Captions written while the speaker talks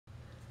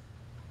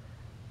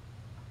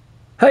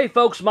Hey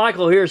folks,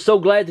 Michael here. So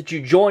glad that you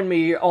joined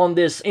me on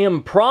this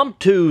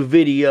impromptu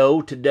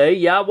video today.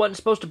 Yeah, I wasn't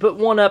supposed to put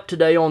one up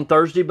today on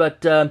Thursday,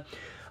 but a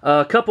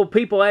couple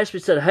people asked me,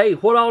 said, hey,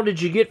 what all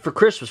did you get for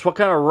Christmas? What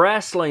kind of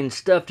wrestling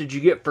stuff did you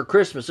get for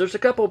Christmas? There's a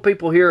couple of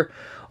people here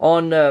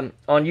on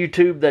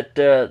YouTube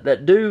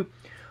that do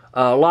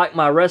like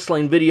my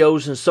wrestling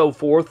videos and so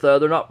forth.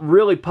 They're not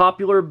really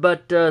popular,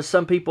 but a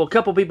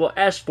couple people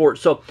asked for it.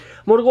 So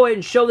I'm going to go ahead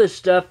and show this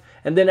stuff,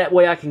 and then that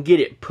way I can get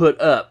it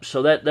put up.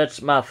 So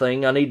that's my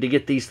thing. I need to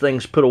get these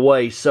things put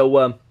away.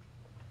 So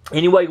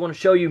anyway, I want to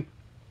show you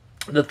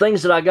the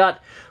things that I got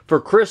for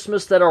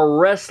Christmas that are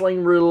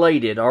wrestling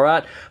related, all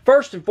right?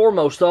 First and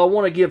foremost, though, I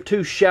want to give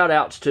two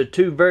shout-outs to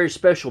two very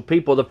special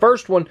people. The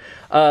first one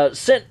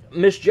sent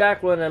Miss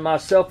Jacqueline and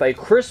myself a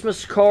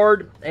Christmas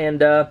card,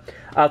 and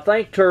I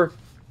thanked her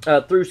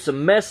through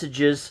some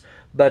messages,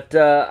 but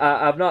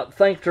I've not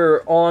thanked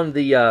her on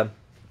the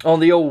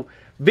old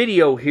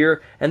video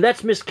here, and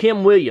that's Miss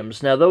Kim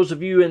Williams. Now, those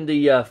of you in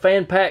the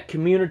fan pack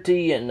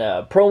community and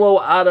promo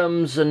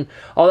items and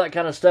all that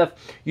kind of stuff,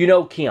 you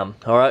know Kim,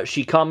 all right?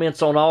 She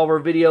comments on all of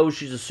her videos.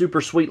 She's a super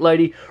sweet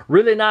lady,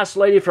 really nice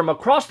lady from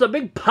across the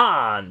big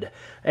pond,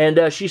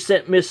 and she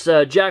sent Miss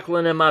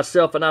Jacqueline and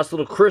myself a nice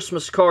little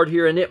Christmas card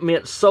here, and it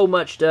meant so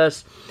much to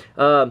us.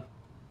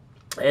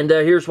 And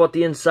here's what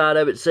the inside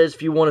of it says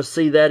if you want to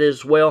see that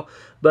as well.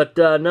 But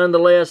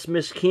nonetheless,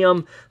 Miss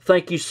Kim,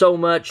 thank you so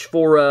much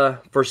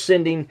for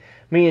sending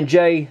me and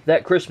Jay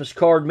that Christmas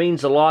card.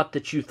 Means a lot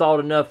that you thought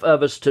enough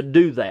of us to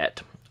do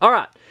that. All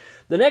right.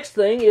 The next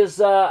thing is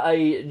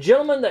a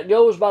gentleman that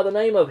goes by the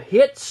name of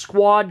Hit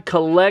Squad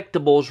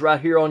Collectibles right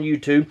here on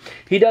YouTube.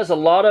 He does a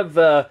lot of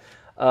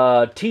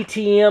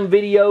TTM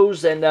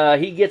videos,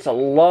 and he gets a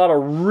lot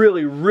of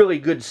really, really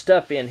good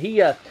stuff in. He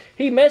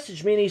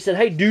messaged me and he said,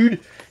 hey, dude,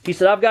 he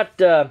said, I've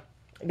got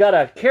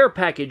a care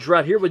package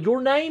right here with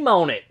your name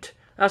on it.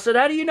 I said,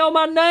 how do you know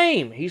my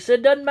name? He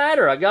said, doesn't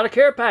matter. I got a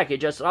care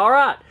package. I said, all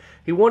right.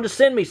 He wanted to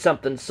send me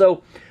something.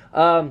 So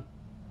I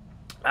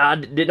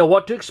didn't know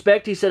what to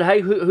expect. He said, hey,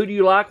 who do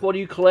you like? What do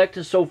you collect?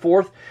 And so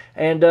forth.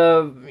 And,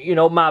 you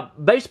know, my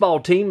baseball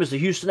team is the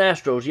Houston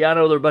Astros. Yeah, I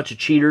know they're a bunch of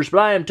cheaters, but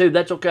I am too.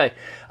 That's okay.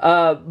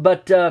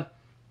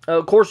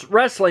 Of course,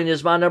 wrestling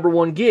is my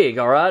 #1 gig,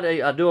 all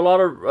right? I do a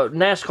lot of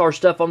NASCAR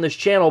stuff on this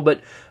channel,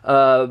 but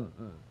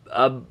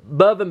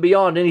above and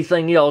beyond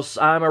anything else,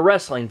 I'm a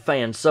wrestling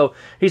fan. So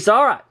he said,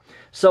 all right.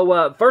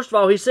 So first of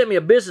all, he sent me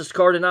a business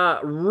card, and I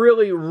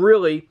really,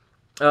 really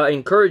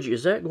encourage you.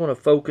 Is that going to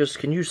focus?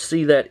 Can you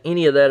see that,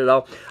 any of that at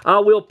all? I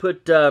will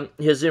put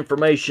his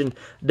information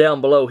down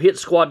below. Hit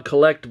Squad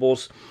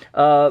Collectibles.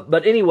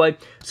 But anyway,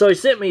 so he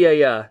sent me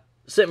a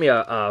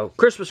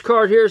Christmas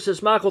card here. It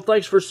says, Michael,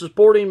 thanks for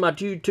supporting my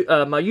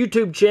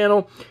YouTube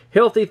channel.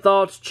 Healthy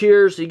thoughts.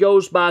 Cheers. He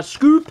goes by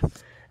Scoop.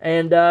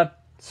 And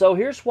so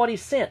here's what he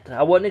sent.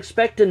 I wasn't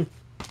expecting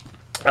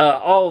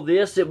all of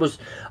this. It was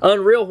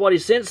unreal what he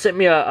sent. Sent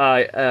me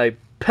a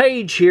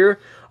page here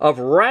of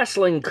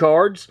wrestling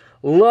cards.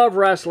 Love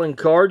wrestling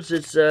cards.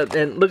 It's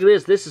and look at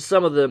this. This is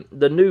some of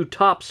the new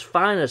Topps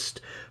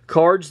Finest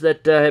cards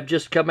that have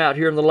just come out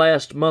here in the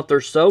last month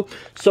or so.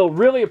 So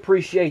really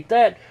appreciate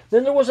that.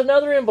 Then there was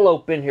another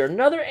envelope in here.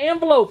 Another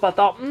envelope. I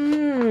thought,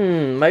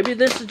 maybe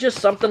this is just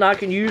something I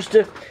can use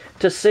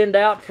to send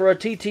out for a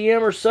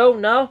TTM or so.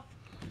 No.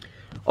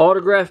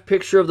 Autographed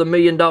picture of the $1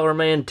 Million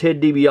Man,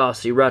 Ted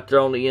DiBiase, right there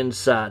on the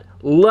inside.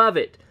 Love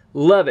it.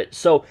 Love it.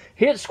 So,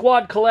 Hit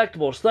Squad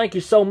Collectibles, thank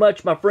you so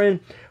much, my friend,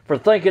 for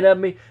thinking of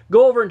me.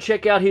 Go over and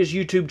check out his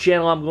YouTube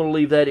channel. I'm going to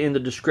leave that in the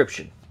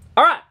description.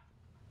 All right.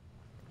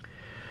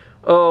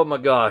 Oh, my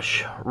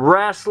gosh.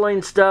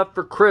 Wrestling stuff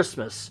for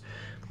Christmas.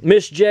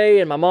 Miss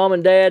J and my mom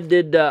and dad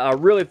did a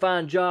really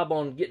fine job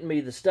on getting me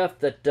the stuff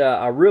that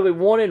I really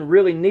wanted and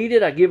really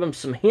needed. I give them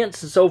some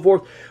hints and so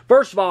forth.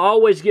 First of all,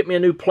 always get me a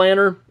new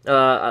planner.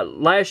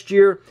 Last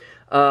year,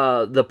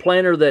 the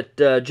planner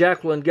that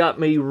Jacqueline got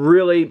me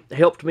really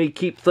helped me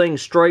keep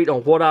things straight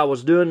on what I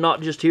was doing,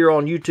 not just here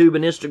on YouTube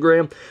and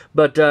Instagram,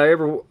 but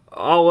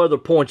all other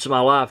points in my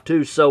life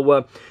too.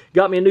 So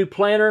got me a new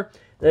planner.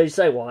 They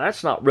say, well,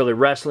 that's not really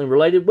wrestling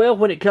related. Well,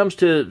 when it comes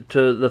to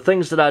the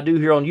things that I do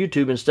here on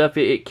YouTube and stuff,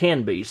 it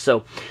can be.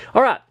 So,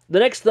 all right, the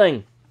next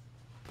thing,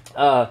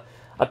 I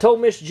told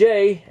Miss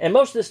J, and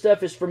most of this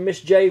stuff is from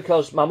Miss J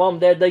because my mom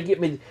and dad, they get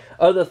me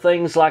other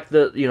things like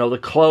the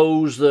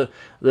clothes, the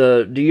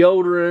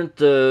deodorant,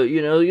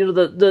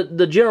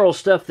 the general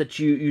stuff that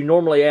you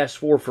normally ask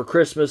for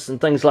Christmas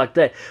and things like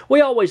that. We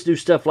always do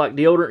stuff like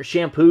deodorant,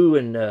 shampoo,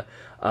 and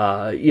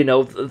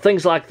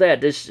things like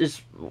that.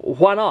 It's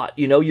why not?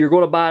 You know, you're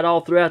going to buy it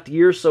all throughout the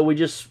year, so we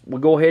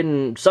go ahead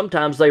and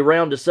sometimes they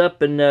round us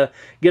up and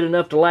get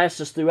enough to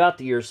last us throughout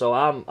the year, so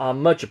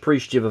I'm much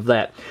appreciative of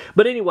that.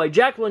 But anyway,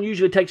 Jacqueline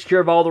usually takes care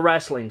of all the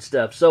wrestling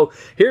stuff. So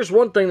here's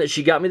one thing that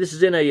she got me. This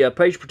is in a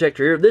page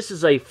protector here. This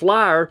is a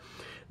flyer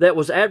that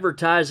was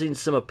advertising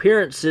some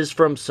appearances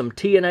from some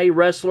TNA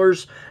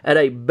wrestlers at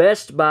a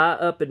Best Buy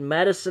up in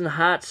Madison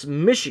Heights,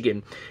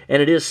 Michigan.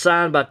 And it is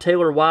signed by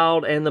Taylor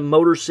Wilde and the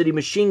Motor City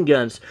Machine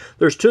Guns.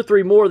 There's 2 or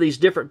 3 more of these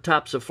different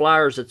types of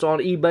flyers that's on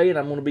eBay, and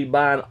I'm going to be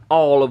buying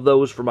all of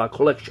those for my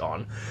collection.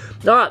 All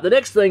right, the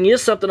next thing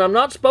is something I'm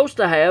not supposed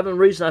to have, and the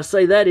reason I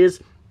say that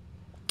is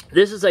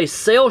this is a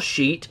sale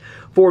sheet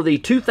for the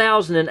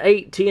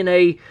 2008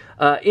 TNA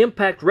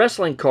Impact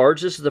Wrestling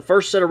cards. This is the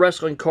first set of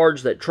wrestling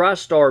cards that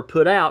TriStar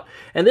put out,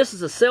 and this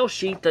is a sale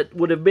sheet that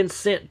would have been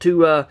sent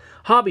to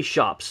hobby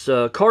shops,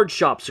 card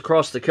shops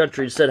across the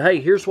country, and said, hey,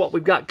 here's what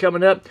we've got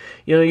coming up.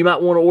 You know, you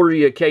might want to order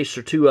you a case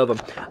or 2 of them.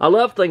 I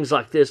love things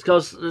like this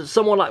because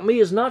someone like me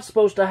is not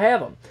supposed to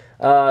have them.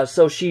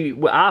 So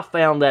I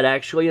found that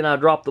actually, and I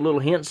dropped a little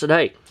hint and said,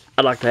 hey,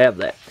 I'd like to have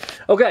that.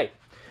 Okay,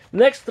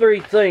 next 3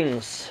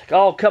 things,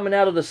 all coming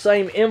out of the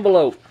same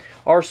envelope,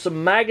 are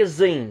some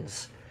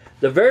magazines.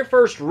 The very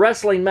first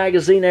wrestling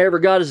magazine I ever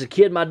got as a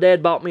kid, my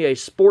dad bought me a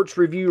Sports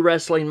Review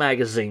wrestling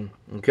magazine,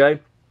 okay?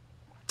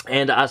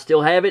 And I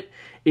still have it.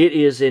 It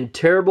is in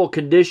terrible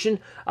condition.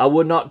 I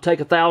would not take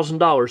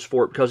 $1,000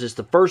 for it because it's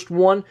the first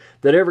one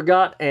that I ever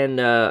got, and,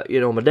 you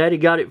know, my daddy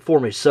got it for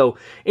me. So,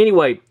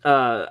 anyway,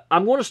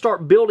 I'm going to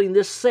start building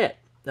this set.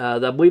 I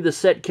believe the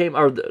set came,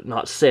 or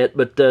not set,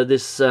 but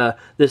this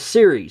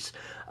series.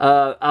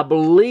 I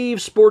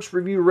believe Sports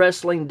Review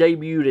Wrestling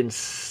debuted in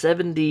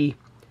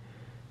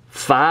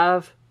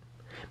 75,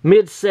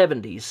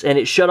 mid-70s, and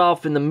it shut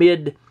off in the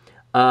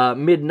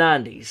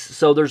mid-90s.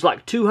 So there's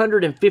like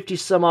 250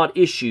 some odd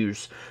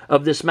issues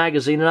of this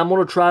magazine, and I'm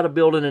going to try to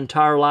build an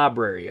entire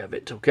library of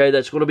it, okay?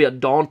 That's going to be a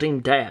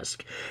daunting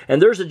task.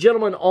 And there's a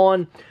gentleman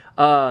on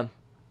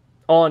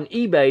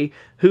eBay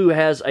who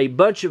has a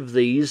bunch of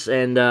these,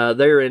 and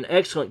they're in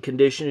excellent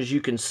condition. As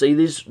you can see,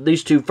 these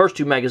first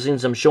two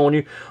magazines I'm showing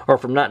you are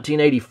from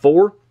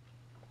 1984,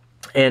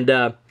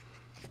 and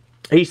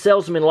he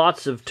sells them in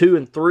lots of 2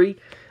 and 3.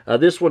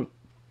 This one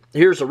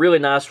here's a really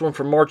nice one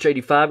from March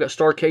 '85. Got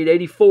Starcade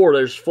 '84.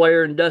 There's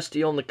Flair and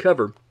Dusty on the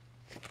cover.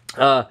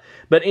 But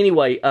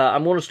anyway,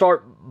 I'm going to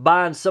start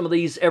buying some of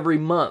these every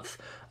month,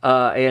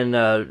 and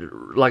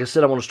like I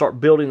said, I'm going to start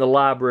building the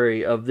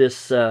library of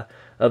this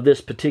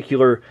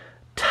particular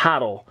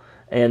title,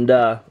 and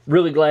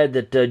really glad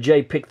that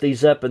Jay picked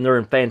these up, and they're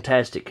in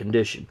fantastic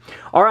condition.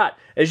 All right,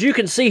 as you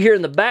can see here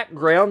in the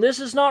background, this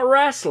is not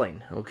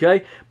wrestling,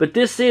 okay, but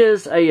this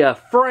is a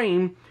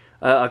frame,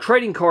 a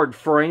trading card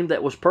frame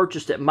that was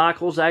purchased at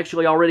Michael's. I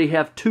actually already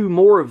have 2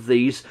 more of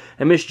these,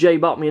 and Miss J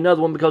bought me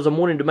another one because I'm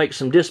wanting to make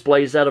some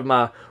displays out of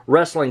my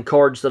wrestling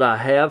cards that I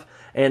have,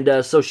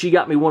 and so she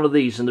got me one of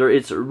these, and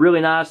it's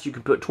really nice. You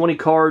can put 20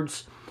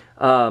 cards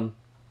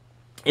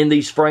in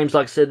these frames.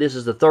 Like I said, this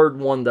is the 3rd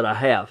one that I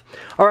have.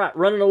 All right,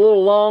 running a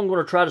little long. I'm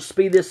going to try to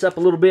speed this up a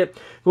little bit.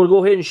 I'm going to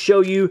go ahead and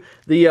show you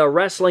the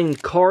wrestling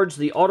cards,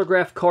 the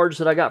autograph cards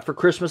that I got for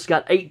Christmas.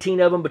 Got 18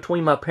 of them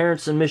between my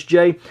parents and Miss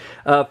J.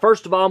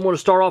 First of all, I'm going to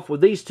start off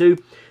with these 2.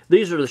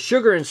 These are the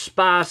Sugar and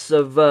Spice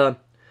of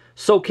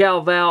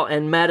SoCal Val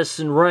and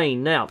Madison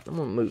Rain. Now, I'm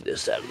going to move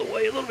this out of the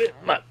way a little bit.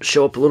 Might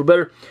show up a little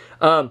better.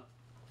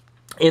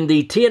 In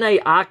the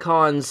TNA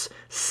Icons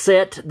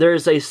set,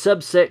 there's a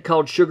subset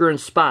called Sugar and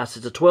Spice.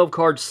 It's a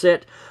 12-card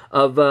set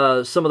of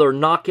some of their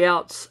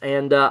knockouts,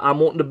 and I'm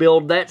wanting to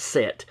build that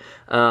set.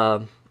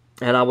 And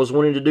I was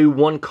wanting to do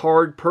 1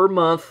 card per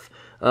month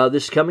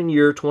this coming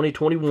year,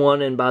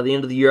 2021, and by the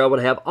end of the year I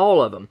would have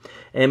all of them.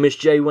 And Miss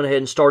J went ahead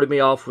and started me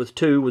off with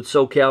 2, with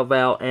SoCal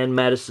Val and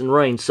Madison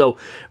Rain. So,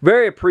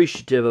 very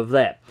appreciative of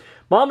that.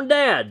 Mom and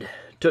Dad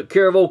took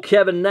care of old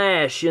Kevin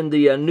Nash in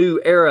the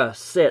New Era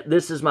set.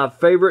 This is my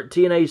favorite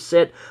TNA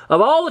set of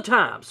all the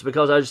times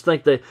because I just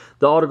think the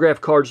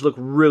autograph cards look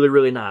really,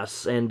 really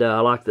nice, and I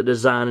like the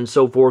design and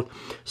so forth.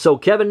 So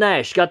Kevin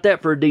Nash, got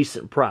that for a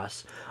decent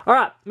price. All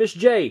right, Miss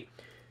J,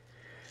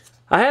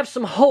 I have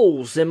some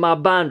holes in my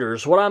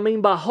binders. What I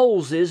mean by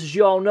holes is, as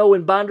you all know,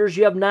 in binders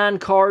you have 9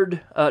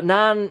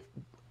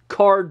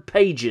 card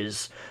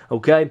pages,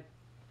 okay?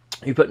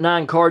 You put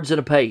 9 cards in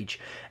a page.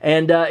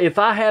 And if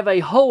I have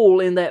a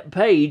hole in that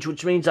page,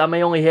 which means I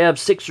may only have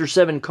 6 or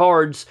 7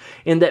 cards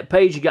in that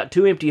page, you got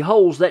 2 empty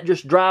holes, that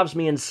just drives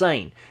me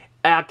insane.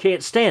 I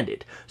can't stand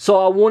it.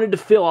 So I wanted to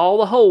fill all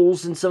the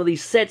holes in some of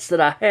these sets that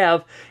I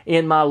have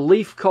in my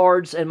Leaf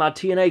cards and my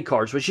TNA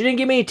cards. But she didn't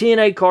give me any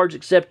TNA cards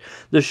except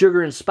the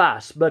Sugar and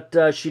Spice.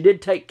 But she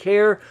did take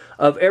care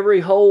of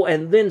every hole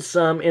and then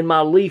some in my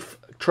Leaf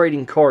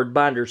trading card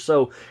binder.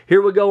 So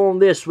here we go on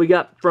this. We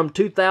got from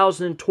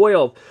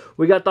 2012,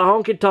 we got the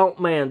Honky Tonk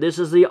Man. This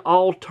is the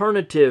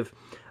alternative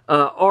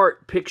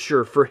art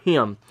picture for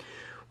him.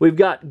 We've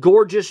got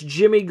Gorgeous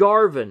Jimmy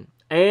Garvin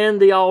and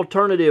the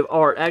alternative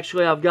art.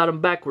 Actually, I've got them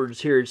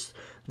backwards here. It's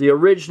the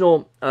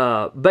original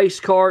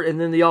base card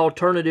and then the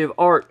alternative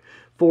art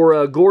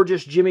for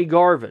Gorgeous Jimmy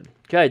Garvin.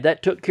 Okay,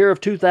 that took care of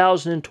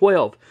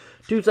 2012.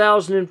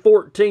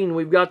 2014,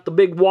 we've got the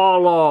Big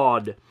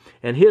Wallad.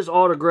 And his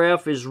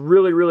autograph is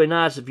really, really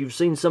nice. If you've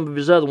seen some of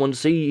his other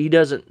ones, he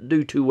doesn't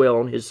do too well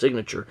on his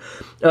signature.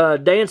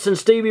 Dancing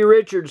Stevie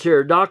Richards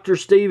here, Dr.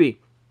 Stevie.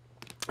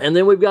 And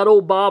then we've got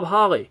old Bob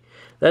Holly.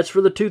 That's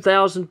for the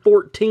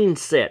 2014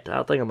 set.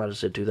 I think I might have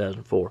said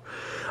 2004.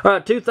 All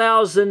right,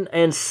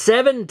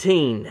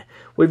 2017.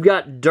 We've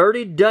got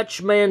Dirty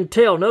Dutch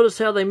Mantell. Notice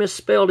how they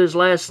misspelled his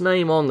last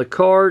name on the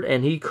card,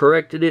 and he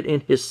corrected it in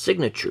his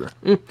signature.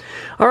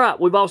 All right,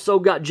 we've also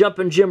got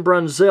Jumpin' Jim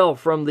Brunzell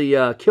from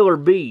the Killer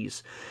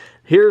Bees.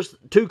 Here's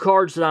two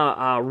cards that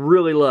I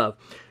really love.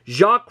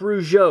 Jacques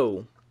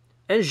Rougeau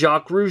and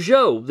Jacques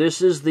Rougeau.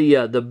 This is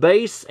the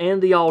base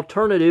and the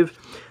alternative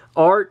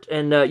art,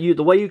 and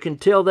the way you can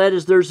tell that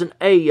is there's an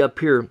A up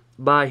here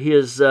by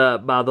his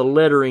by the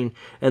lettering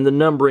and the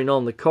numbering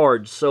on the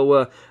cards.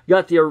 So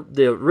got the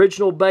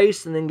original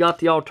base and then got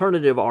the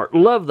alternative art.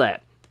 Love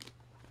that.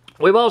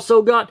 We've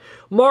also got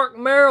Mark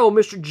Merrill,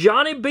 Mr.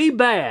 Johnny B.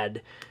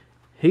 Bad.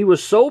 He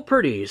was so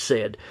pretty, he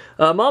said.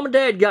 Mom and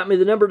Dad got me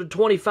the number to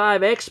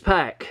 25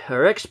 X-Pac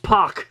or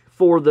X-Pac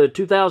for the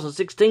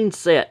 2016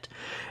 set.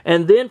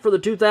 And then for the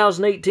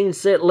 2018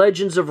 set,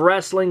 Legends of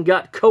Wrestling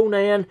got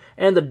Conan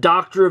and the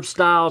Doctor of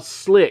Style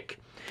Slick.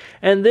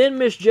 And then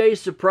Miss J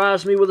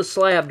surprised me with a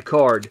slabbed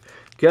card.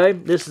 Okay,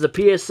 this is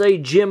a PSA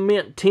Gem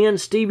Mint 10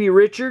 Stevie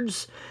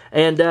Richards.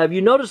 And if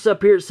you notice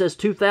up here it says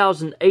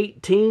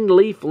 2018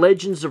 Leaf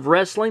Legends of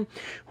Wrestling,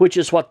 which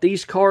is what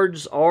these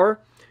cards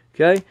are.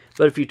 Okay,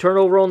 but if you turn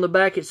over on the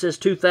back, it says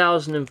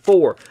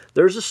 2004.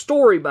 There's a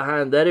story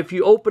behind that. If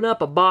you open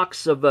up a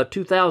box of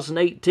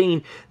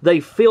 2018, they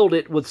filled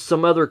it with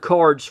some other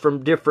cards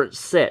from different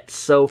sets.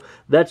 So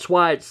that's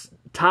why it's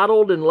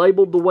titled and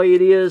labeled the way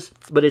it is,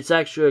 but it's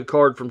actually a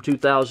card from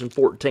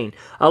 2014.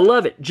 I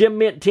love it. Gem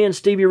Mint 10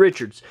 Stevie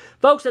Richards.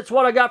 Folks, that's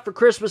what I got for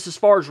Christmas as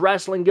far as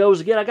wrestling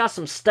goes. Again, I got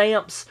some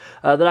stamps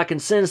that I can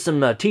send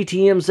some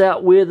TTMs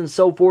out with and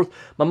so forth.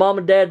 My mom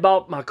and dad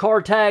bought my car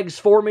tags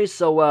for me,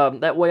 so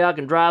that way I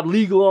can drive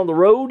legal on the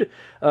road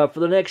for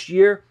the next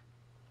year.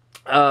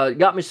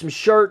 Got me some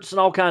shirts and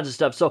all kinds of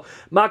stuff. So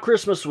my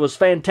Christmas was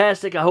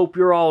fantastic. I hope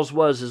your all's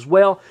was as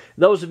well.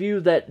 Those of you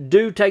that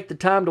do take the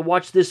time to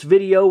watch this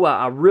video,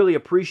 I really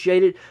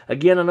appreciate it.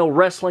 Again, I know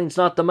wrestling's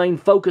not the main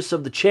focus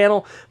of the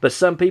channel, but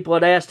some people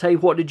had asked, hey,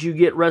 what did you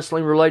get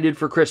wrestling related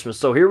for Christmas?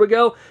 So here we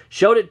go.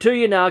 Showed it to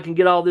you. Now I can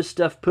get all this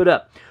stuff put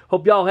up.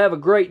 Hope y'all have a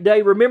great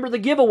day. Remember the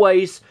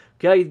giveaways.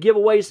 Okay, the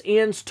giveaways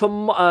ends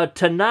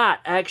tonight,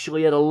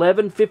 actually, at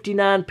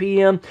 11:59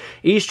 p.m.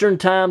 Eastern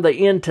Time. They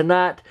end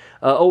tonight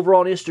over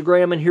on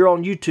Instagram and here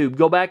on YouTube.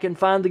 Go back and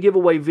find the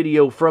giveaway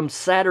video from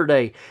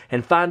Saturday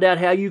and find out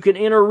how you can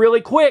enter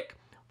really quick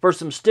for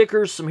some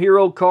stickers, some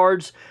hero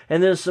cards,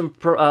 and then some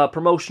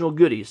promotional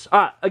goodies.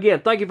 All right,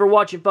 again, thank you for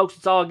watching, folks.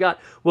 That's all I got.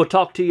 We'll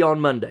talk to you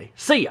on Monday.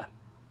 See ya.